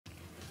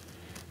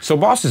So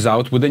Boss is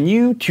out with a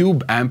new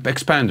tube amp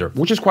expander,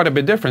 which is quite a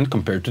bit different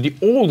compared to the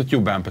old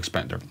tube amp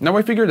expander. Now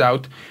I figured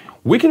out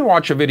we can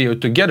watch a video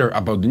together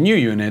about the new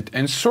unit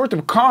and sort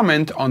of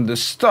comment on the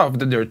stuff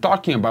that they're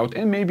talking about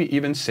and maybe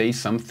even say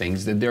some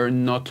things that they're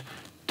not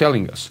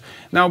telling us.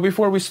 Now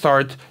before we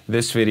start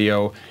this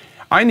video,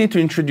 I need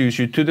to introduce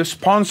you to the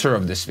sponsor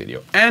of this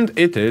video, and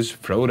it is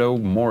Frodo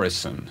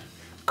Morrison.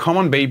 Come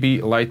on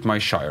baby, light my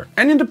Shire.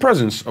 And in the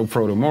presence of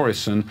Frodo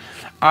Morrison,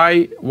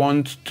 I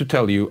want to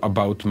tell you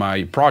about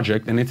my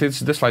project, and it is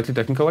the Slightly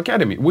Technical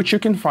Academy, which you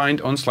can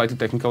find on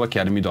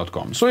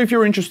slightlytechnicalacademy.com. So if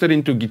you're interested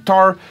into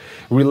guitar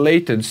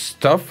related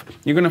stuff,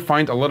 you're gonna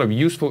find a lot of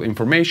useful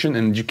information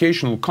and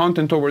educational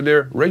content over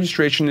there.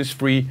 Registration is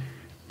free.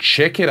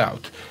 Check it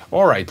out.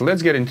 All right,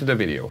 let's get into the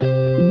video.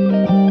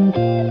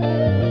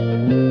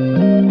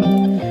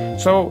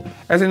 So,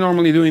 as I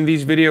normally do in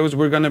these videos,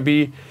 we're gonna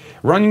be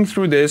running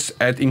through this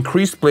at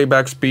increased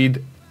playback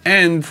speed,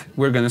 and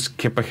we're gonna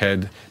skip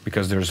ahead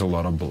because there's a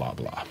lot of blah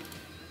blah.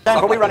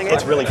 What are we running into?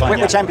 It's really fun.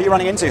 Which amp are you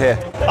running into here?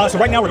 So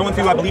right now we're going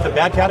through, I believe, the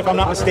Bad Cat, if I'm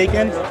not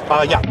mistaken.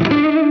 Yeah.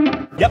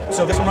 Yep,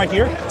 so this one right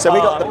here. So we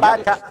got the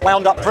Bad Cat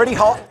wound up pretty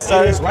hot.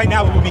 So right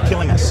now it would be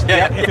killing us.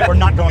 If it were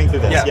not going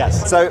through this,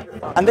 yes. So,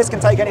 and this can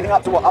take anything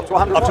up to what? Up to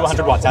 100 watts? Up to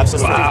 100 watts,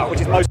 absolutely. Wow.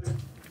 Which is most...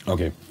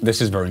 Okay,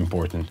 this is very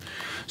important.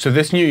 So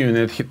this new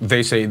unit,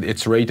 they say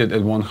it's rated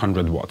at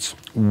 100 watts.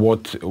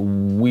 What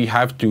we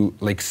have to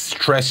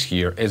stress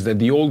here is that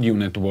the old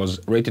unit was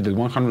rated at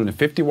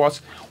 150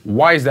 watts.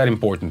 Why is that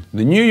important?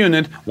 The new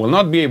unit will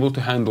not be able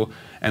to handle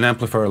an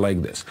amplifier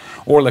like this,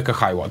 or like a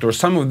high watt, or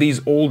some of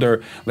these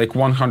older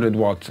 100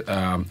 watt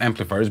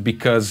amplifiers,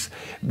 because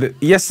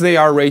yes, they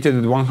are rated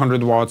at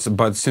 100 watts,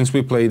 but since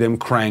we play them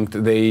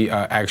cranked, they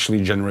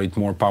actually generate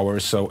more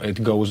power, so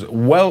it goes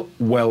well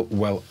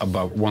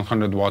above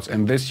 100 watts,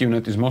 and this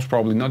unit is most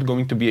probably not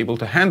going to be able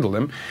to handle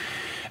them.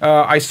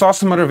 I saw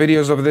some other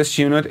videos of this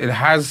unit. It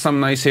has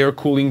some nice air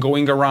cooling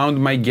going around.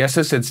 My guess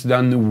is it's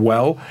done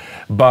well,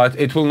 but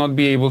it will not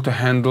be able to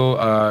handle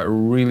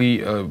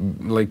really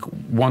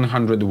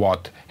 100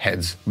 watt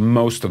heads,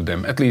 most of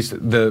them, at least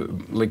the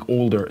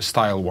older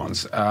style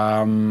ones.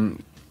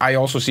 I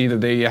also see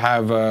that they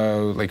have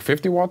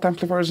 50 watt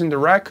amplifiers in the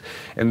rack,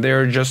 and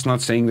they're just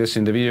not saying this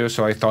in the video,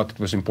 so I thought it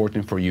was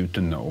important for you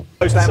to know.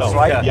 Those amps,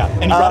 right? Yeah,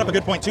 and you brought up a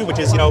good point too, which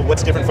is,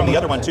 what's different from the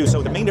other one too.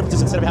 So the main difference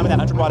is instead of having that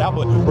 100 watt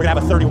output, we're gonna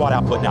have a 30 watt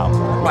output now.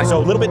 Right. So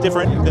a little bit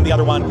different than the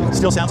other one.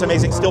 Still sounds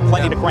amazing, still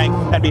plenty to crank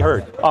and be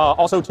heard.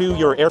 Also too,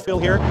 your airfill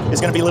here is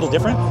gonna be a little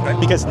different,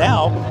 because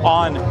now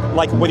on,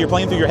 when you're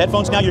playing through your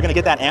headphones now, you're gonna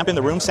get that amp in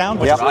the room sound,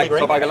 which is really great.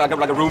 So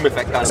like a room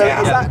effect. So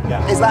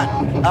is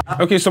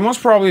that okay, so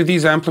most probably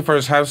these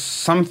amplifiers have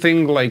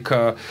something like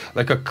a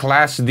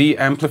Class D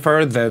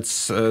amplifier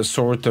that's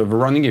sort of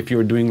running if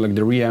you're doing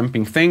the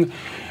reamping thing.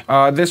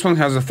 This one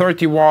has a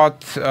 30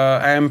 watt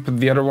amp,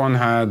 the other one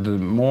had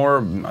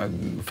more,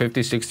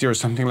 50, 60 or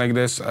something like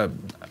this.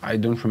 I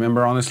don't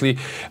remember honestly,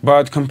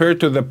 but compared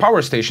to the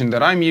power station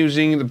that I'm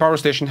using, the power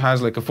station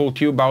has a full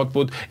tube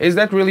output. Is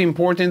that really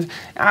important?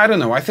 I don't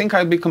know. I think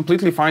I'd be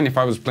completely fine if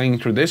I was playing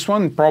through this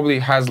one. It probably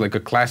has a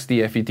Class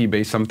D FET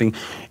base something.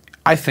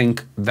 I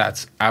think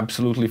that's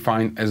absolutely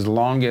fine as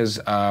long as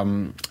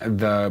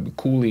the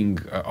cooling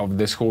of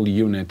this whole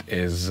unit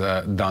is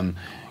done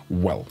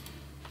well.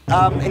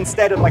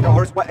 Instead of a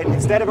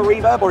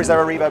reverb, or is there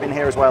a reverb in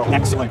here as well?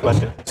 Excellent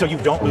question. So you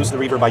don't lose the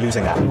reverb by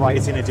using that. Right.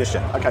 It's in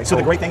addition. Okay. So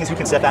the great thing is you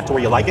can set that to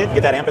where you like it,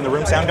 get that amp in the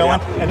room sound going,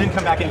 and then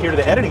come back in here to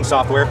the editing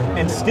software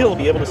and still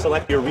be able to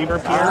select your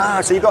reverb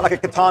here. So you've got a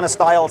Katana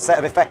style set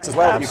of effects as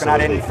well that you can add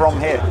in from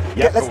here.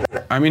 Yeah.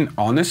 I mean,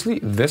 honestly,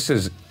 this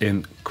is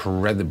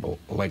incredible.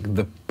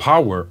 The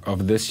power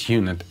of this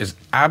unit is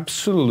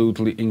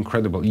absolutely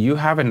incredible. You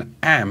have an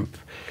amp.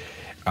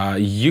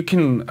 You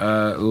can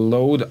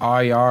load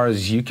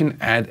IRs, you can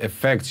add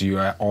effects, you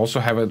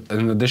also have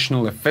an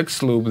additional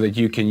effects loop that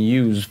you can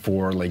use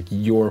for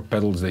your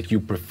pedals that you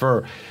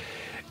prefer.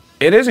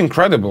 It is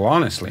incredible,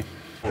 honestly.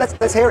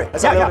 Let's hear it.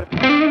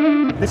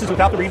 This is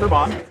without the reverb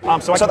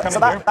on, so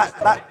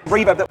that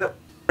reverb that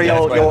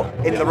you're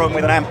in the room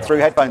with an amp through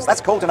headphones.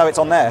 That's cool to know it's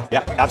on there.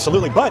 Yeah,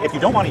 absolutely. But if you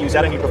don't want to use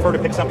that and you prefer to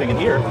pick something in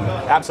here,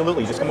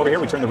 absolutely. Just come over here,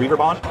 we turn the reverb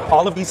on.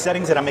 All of these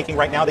settings that I'm making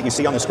right now that you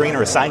see on the screen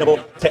are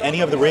assignable to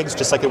any of the rigs,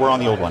 just like they were on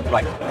the old one.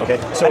 Right. Okay.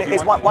 So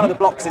it's one of the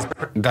blocks is...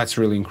 That's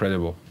really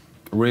incredible.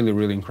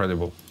 Really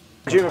incredible.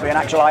 Presumably an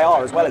actual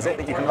IR as well, is it,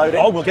 that you can load in?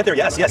 Oh, we'll get there.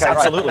 Yes, okay,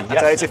 absolutely. Right.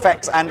 Yes. So it's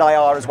effects and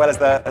IR as well as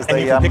the... And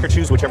you can pick or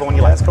choose whichever one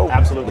you like. That's cool.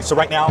 Absolutely. So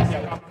right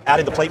now,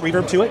 added the plate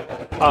reverb to it.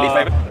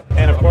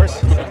 And of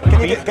course...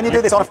 Can you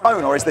do this on a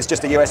phone, or is this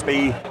just a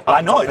USB?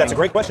 No, that's a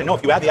great question. No,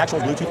 if you add the actual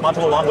Bluetooth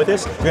module along with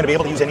this, you're going to be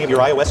able to use any of your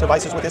iOS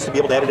devices with this to be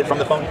able to edit it from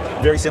the phone.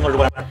 Very similar to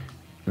what I'm...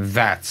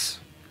 That's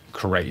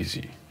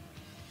crazy.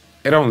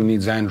 It only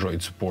needs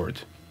Android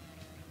support,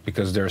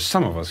 because there are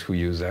some of us who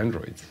use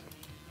Androids.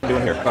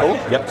 doing here. Cool.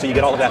 Yep. So you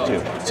get all of that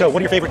too. So what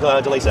are your favorite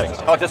delay settings?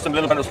 Oh, just a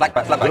little bit of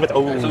slapback. A little bit.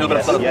 Oh, just a little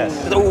bit of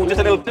yes. Oh, just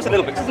a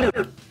little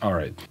bit. All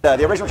right.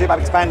 The original tube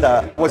amp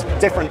expander was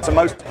different to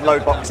most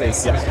load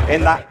boxes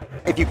in that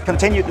if you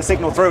continued the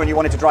signal through and you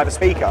wanted to drive a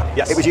speaker,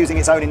 it was using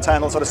its own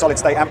internal sort of solid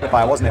state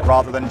amplifier, wasn't it,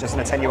 rather than just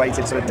an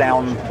attenuated sort of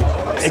down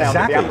sound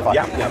of the amplifier.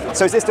 Yeah.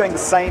 So is this doing the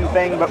same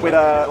thing but with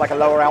a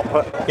lower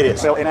output? It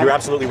is. Built in amp? You're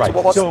absolutely right.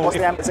 So what's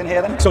the amp that's in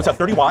here then? So it's a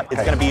 30 watt.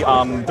 It's going to be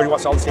 30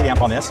 watt solid state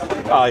amp on this,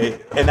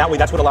 and that way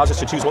that's what allows us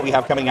to choose what we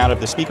have coming out of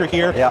the speaker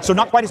here. Yeah. So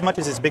not quite as much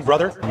as its big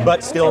brother,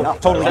 but still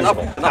totally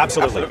usable.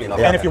 Absolutely.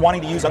 And if you're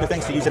wanting to use other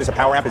things, to use it as a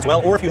power amp as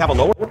well, or if you have a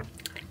lower.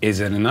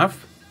 Is it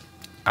enough?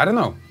 I don't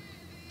know.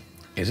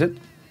 Is it?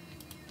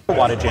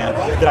 Wattage amp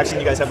that I've seen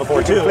you guys have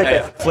before too.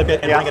 Flip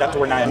it and bring it up to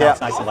where now it's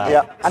nice and loud.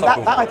 Yeah, and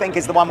that I think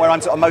is the one where I'm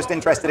sort of most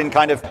interested in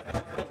kind of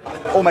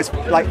almost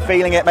like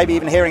feeling it, maybe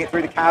even hearing it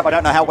through the cab. I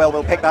don't know how well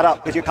we'll pick that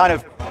up because you kind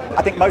of,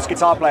 I think most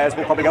guitar players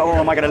will probably go, oh,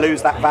 am I going to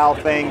lose that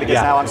valve thing because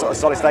now I'm sort of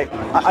solid state.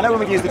 I know when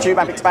we've used the tube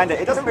amp expander,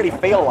 it doesn't really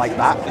feel like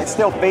that. It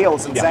still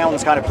feels and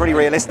sounds kind of pretty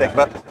realistic,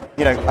 but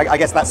you know, I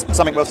guess that's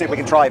something we'll see if we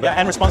can try. But. Yeah,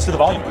 and response to the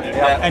volume.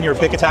 Yeah. And your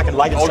pick attack and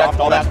light and soft,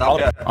 all that.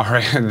 All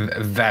right,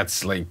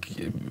 that's like,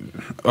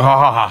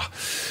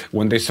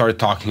 when they start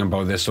talking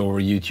about this over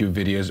YouTube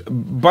videos,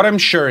 but I'm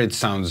sure it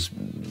sounds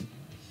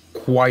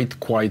quite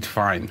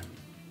fine.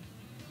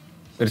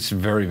 It's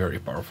very, very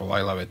powerful.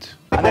 I love it.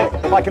 And then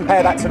if I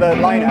compare that to the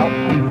line out,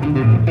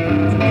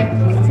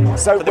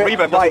 so the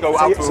reverb doesn't go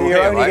out so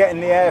you're only getting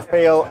the air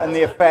feel and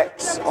the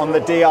effects on the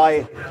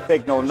DI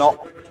signal,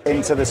 not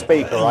into the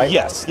speaker, right?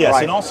 Yes,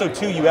 and also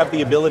too, you have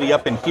the ability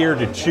up in here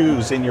to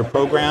choose in your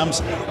programs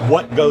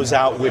what goes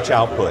out which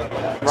output.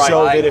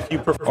 So that if you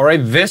prefer. All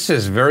right, this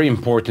is very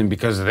important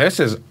because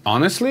this is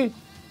honestly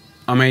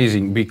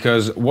amazing,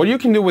 because what you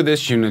can do with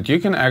this unit, you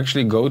can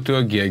actually go to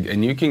a gig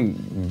and you can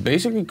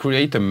basically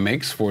create a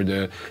mix for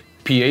the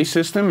PA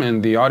system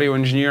and the audio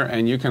engineer,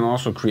 and you can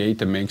also create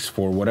a mix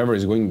for whatever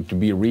is going to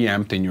be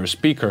reamped in your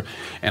speaker.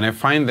 And I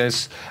find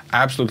this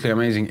absolutely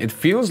amazing. It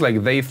feels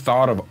like they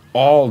thought of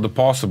all the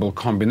possible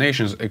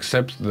combinations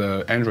except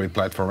the Android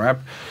platform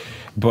app,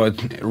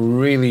 but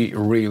really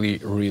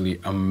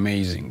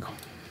amazing.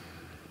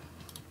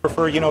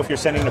 Prefer, you know, if you're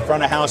sending to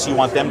front of house, you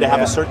want them to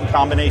have a certain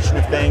combination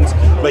of things,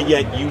 but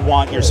yet you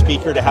want your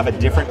speaker to have a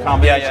different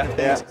combination of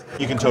things.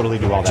 You can totally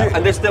do all that.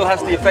 And this still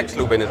has the effects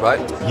loop in it, right?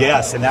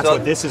 Yes, and that's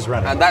what this is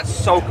running. And that's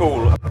so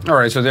cool. All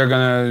right, so they're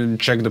gonna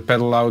check the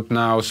pedal out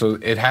now. So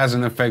it has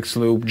an effects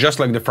loop, just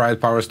like the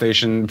Fried Power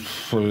Station.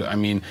 I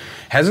mean,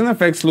 has an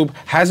effects loop,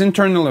 has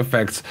internal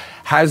effects,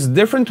 has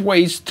different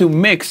ways to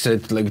mix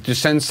it, like to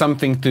send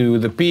something to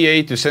the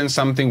PA, to send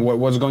something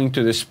what's going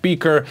to the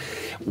speaker.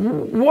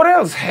 What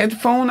else?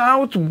 Headphone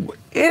out.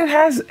 It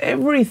has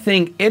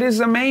everything. It is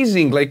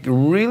amazing. Like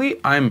really,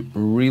 I'm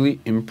really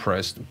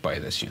impressed by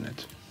this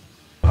unit.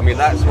 I mean,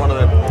 that's one of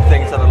the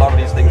things that a lot of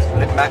these things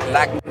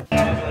lack.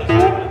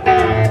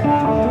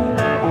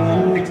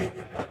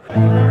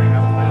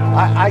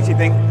 I actually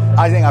think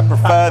I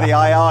prefer the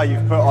IR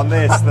you've put on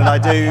this than I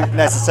do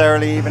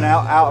necessarily even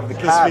out of the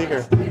cab.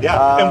 Speaker.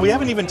 Yeah, and we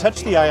haven't even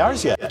touched the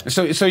IRs yet.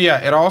 So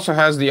yeah, it also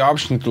has the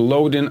option to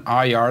load in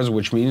IRs,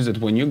 which means that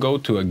when you go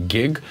to a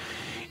gig,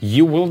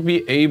 you will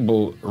be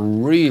able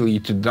really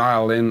to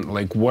dial in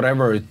like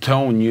whatever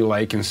tone you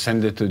like and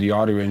send it to the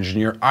audio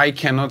engineer. I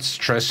cannot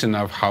stress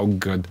enough how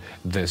good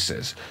this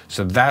is.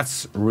 So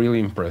that's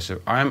really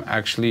impressive. I'm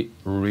actually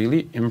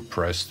really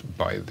impressed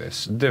by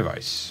this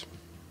device.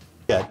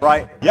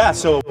 Right. Yeah,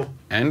 so.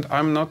 And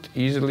I'm not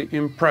easily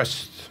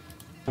impressed.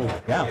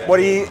 Yeah. What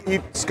do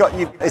you Scott,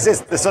 is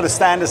this the sort of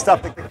standard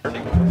stuff that...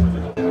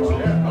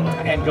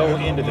 And go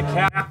into the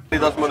cab. He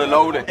doesn't want to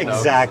load it.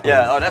 Exactly.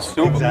 Yeah, oh, that's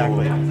super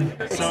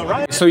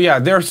cool. So yeah,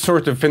 they're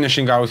sort of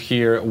finishing out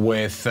here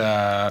with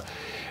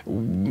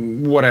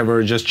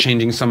whatever, just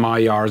changing some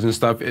IRs and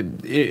stuff.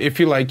 If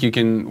you like, you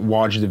can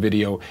watch the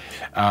video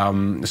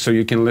so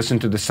you can listen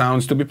to the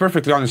sounds. To be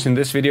perfectly honest, in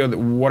this video,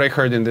 what I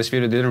heard in this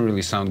video didn't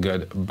really sound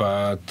good,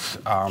 but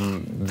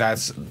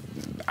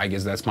I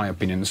guess that's my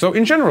opinion. So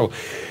in general,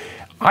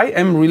 I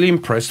am really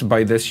impressed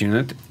by this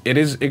unit. It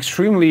is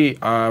extremely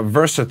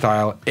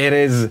versatile. It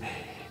is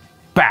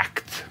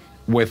packed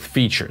with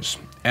features,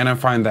 and I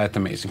find that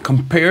amazing.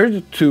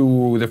 Compared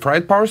to the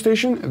Fried Power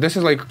Station, this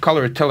is like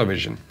color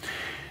television.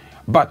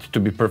 But to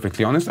be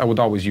perfectly honest, I would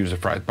always use a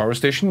Fried Power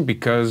Station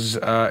because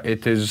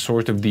it is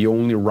sort of the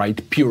only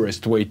right,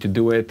 purest way to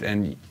do it.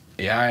 And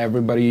yeah,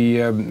 everybody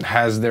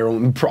has their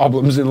own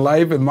problems in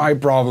life, and my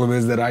problem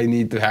is that I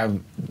need to have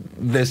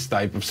this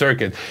type of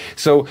circuit.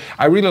 So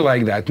I really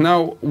like that.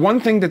 Now,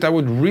 one thing that I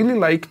would really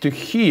like to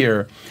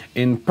hear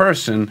in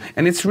person,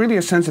 and it's really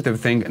a sensitive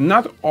thing,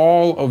 not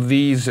all of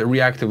these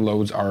reactive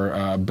loads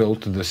are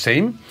built the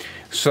same.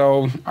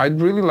 So I'd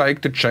really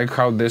like to check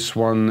how this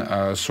one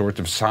sort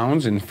of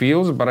sounds and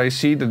feels, but I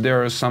see that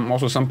there are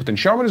also some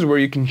potentiometers where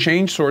you can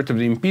change sort of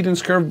the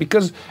impedance curve,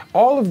 because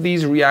all of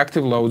these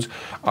reactive loads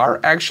are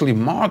actually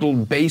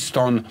modeled based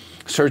on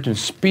certain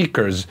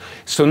speakers.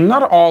 So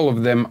not all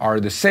of them are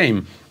the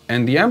same.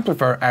 And the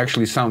amplifier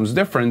actually sounds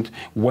different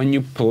when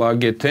you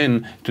plug it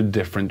in to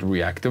different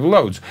reactive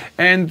loads.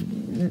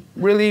 And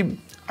really,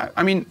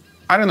 I mean,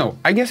 I don't know,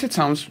 I guess it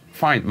sounds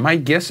fine. My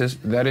guess is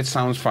that it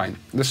sounds fine.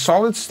 The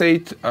solid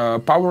state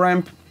power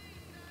amp,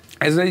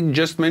 as I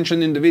just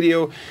mentioned in the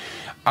video,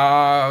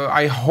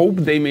 I hope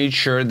they made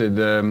sure that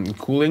the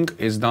cooling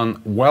is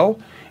done well,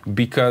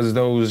 because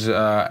those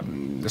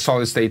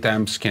solid state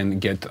amps can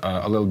get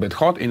a little bit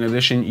hot. In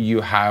addition,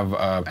 you have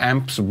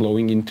amps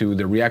blowing into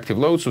the reactive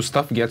load, so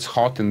stuff gets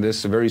hot in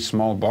this very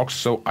small box.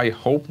 So I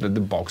hope that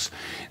the box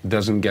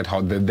doesn't get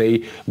hot, that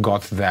they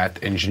got that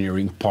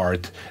engineering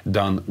part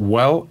done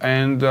well,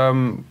 and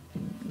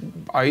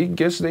I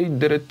guess they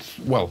did it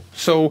well.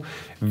 So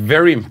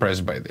very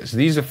impressed by this.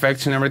 These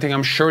effects and everything,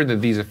 I'm sure that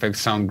these effects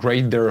sound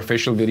great. Their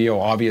official video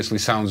obviously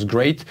sounds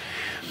great.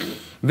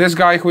 This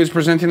guy who is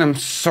presenting, I'm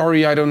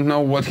sorry, I don't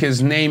know what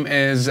his name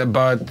is,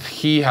 but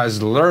he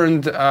has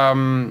learned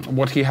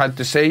what he had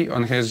to say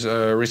on his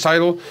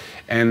recital,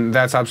 and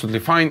that's absolutely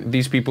fine.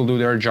 These people do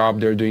their job.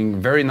 They're doing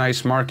very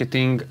nice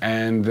marketing,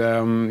 and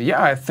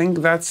yeah, I think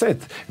that's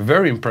it.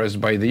 Very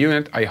impressed by the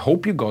unit. I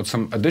hope you got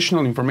some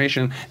additional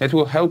information that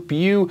will help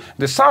you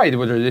decide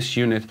whether this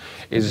unit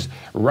is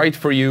right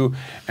for you.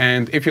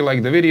 And if you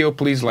like the video,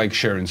 please like,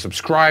 share, and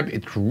subscribe.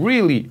 It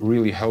really,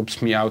 really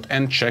helps me out.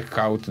 And check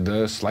out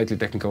the Slightly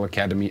Technical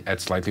Academy at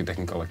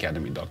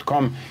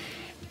slightlytechnicalacademy.com,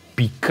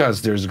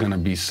 because there's gonna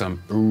be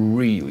some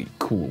really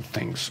cool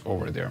things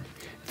over there.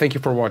 Thank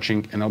you for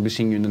watching, and I'll be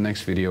seeing you in the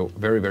next video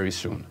very, very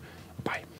soon. Bye.